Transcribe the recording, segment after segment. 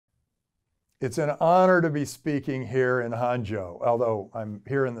It's an honor to be speaking here in Hangzhou, although I'm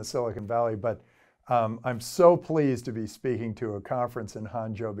here in the Silicon Valley, but I'm so pleased to be speaking to a conference in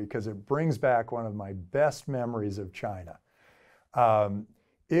Hangzhou because it brings back one of my best memories of China.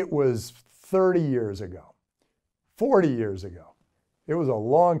 It was 30 years ago, 40 years ago. It was a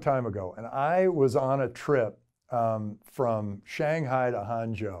long time ago, and I was on a trip from Shanghai to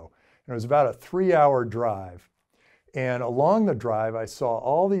Hangzhou, and it was about a 3-hour drive. And along the drive, I saw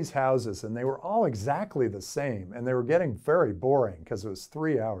all these houses, and they were all exactly the same, and they were getting very boring because it was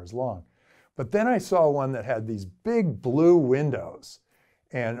 3 hours long. But then I saw one that had these big blue windows,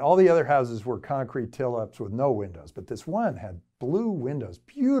 and all the other houses were concrete till-ups with no windows. But this one had blue windows,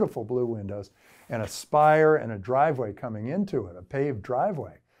 beautiful blue windows, and a spire and a driveway coming into it, a paved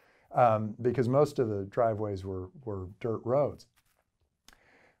driveway, because most of the driveways were dirt roads.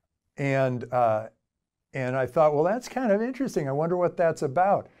 And I thought, well, that's kind of interesting. I wonder what that's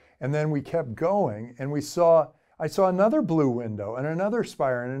about. And then we kept going, and I saw another blue window and another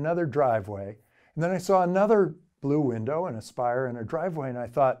spire and another driveway. And then I saw another blue window and a spire and a driveway. And I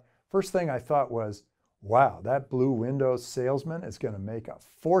thought, first thing I thought was, wow, that blue window salesman is going to make a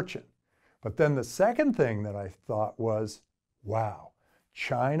fortune. But then the second thing that I thought was, wow,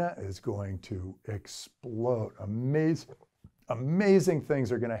 China is going to explode. Amazing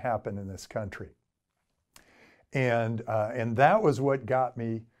things are going to happen in this country. And that was what got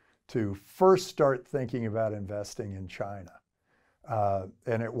me to first start thinking about investing in China.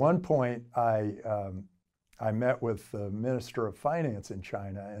 And at one point, I met with the Minister of Finance in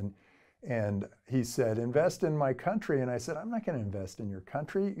China, and he said, invest in my country. And I said, I'm not going to invest in your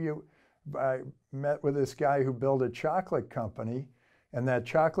country. I met with this guy who built a chocolate company, and that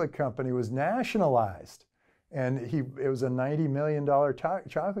chocolate company was nationalized. And it was a $90 million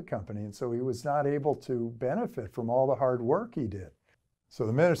chocolate company, and so he was not able to benefit from all the hard work he did. So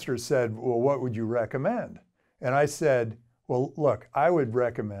the minister said, well, what would you recommend? And I said, well, look, I would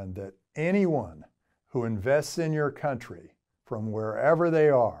recommend that anyone who invests in your country from wherever they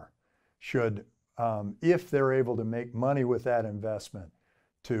are should, if they're able to make money with that investment,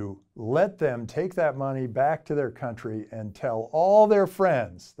 to let them take that money back to their country and tell all their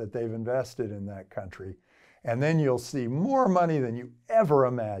friends that they've invested in that country. And then you'll see more money than you ever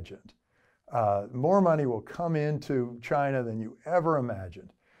imagined. More money will come into China than you ever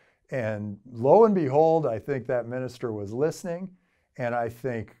imagined. And lo and behold, I think that minister was listening, and I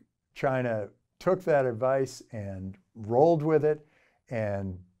think China took that advice and rolled with it.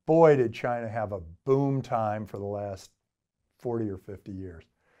 And boy, did China have a boom time for the last 40 or 50 years.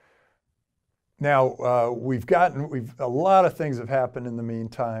 Now, a lot of things have happened in the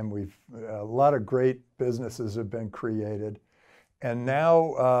meantime. A lot of great businesses have been created. And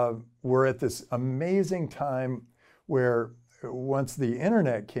now we're at this amazing time where once the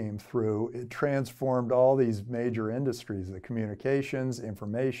internet came through, it transformed all these major industries, the communications,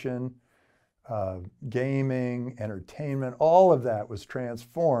 information, gaming, entertainment, all of that was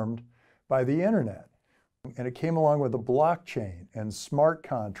transformed by the internet. And it came along with the blockchain and smart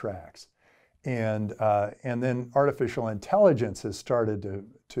contracts. And then artificial intelligence has started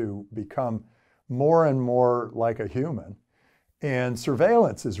to become more and more like a human. And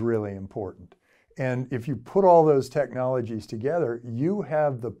surveillance is really important. And if you put all those technologies together, you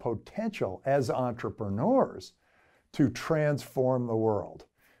have the potential as entrepreneurs to transform the world,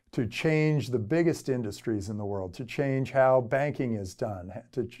 to change the biggest industries in the world, to change how banking is done,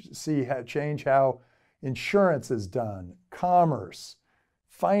 to change how insurance is done, commerce,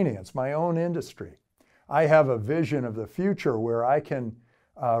 finance, my own industry. I have a vision of the future where I can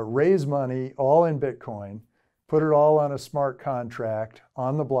raise money all in Bitcoin, put it all on a smart contract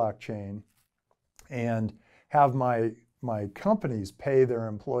on the blockchain, and have my companies pay their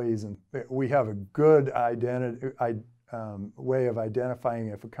employees. And we have a good way of identifying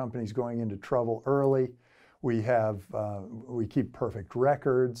if a company's going into trouble early. We keep perfect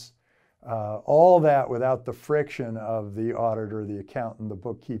records. All that without the friction of the auditor, the accountant, the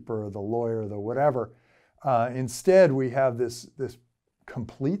bookkeeper, the lawyer, the whatever. Instead, we have this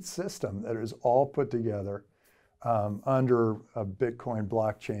complete system that is all put together under a Bitcoin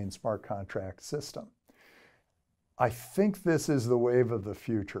blockchain smart contract system. I think this is the wave of the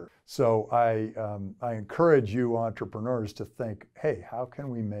future. So I encourage you entrepreneurs to think, hey, how can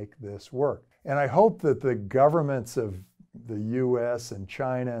we make this work? And I hope that the governments of the US and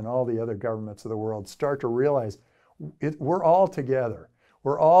China and all the other governments of the world start to realize we're all together.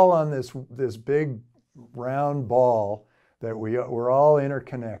 We're all on this big round ball that we're all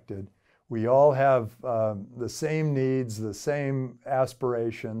interconnected. We all have the same needs, the same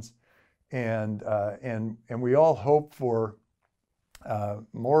aspirations, and we all hope for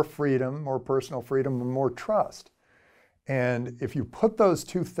more freedom, more personal freedom, and more trust. And if you put those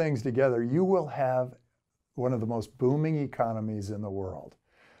two things together, you will have one of the most booming economies in the world.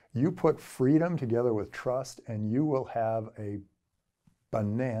 You put freedom together with trust, and you will have a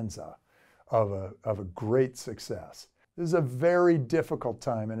bonanza of a great success. This is a very difficult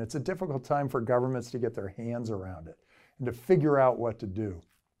time, and it's a difficult time for governments to get their hands around it and to figure out what to do.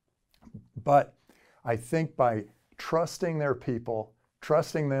 But I think by trusting their people,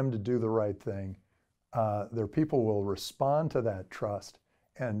 trusting them to do the right thing, their people will respond to that trust,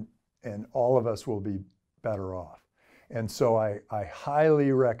 and all of us will be better off. And so I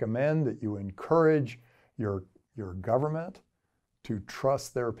highly recommend that you encourage your government to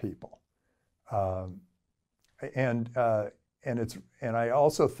trust their people. And I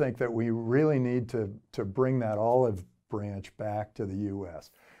also think that we really need to bring that olive branch back to the U.S.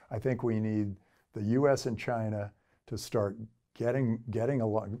 I think we need the U.S. and China to start getting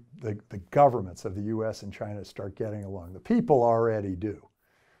along. The governments of the U.S. and China start getting along. The people already do,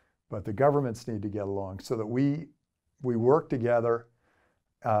 but the governments need to get along so that we work together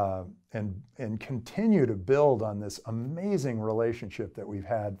and continue to build on this amazing relationship that we've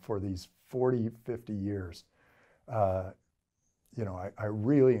had for these 40, 50 years. You know, I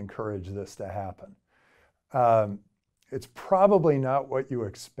really encourage this to happen. It's probably not what you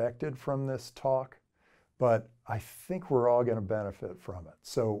expected from this talk, but I think we're all going to benefit from it.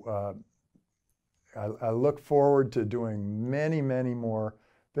 So I look forward to doing many, many more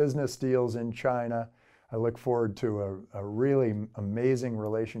business deals in China. I look forward to a really amazing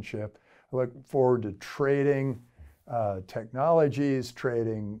relationship. I look forward to trading technologies,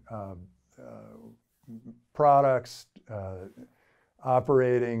 trading products,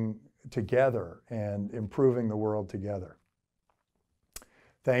 operating together and improving the world together.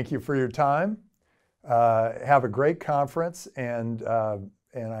 Thank you for your time. Have a great conference, and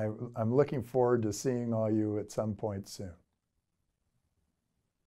I'm looking forward to seeing all you at some point soon.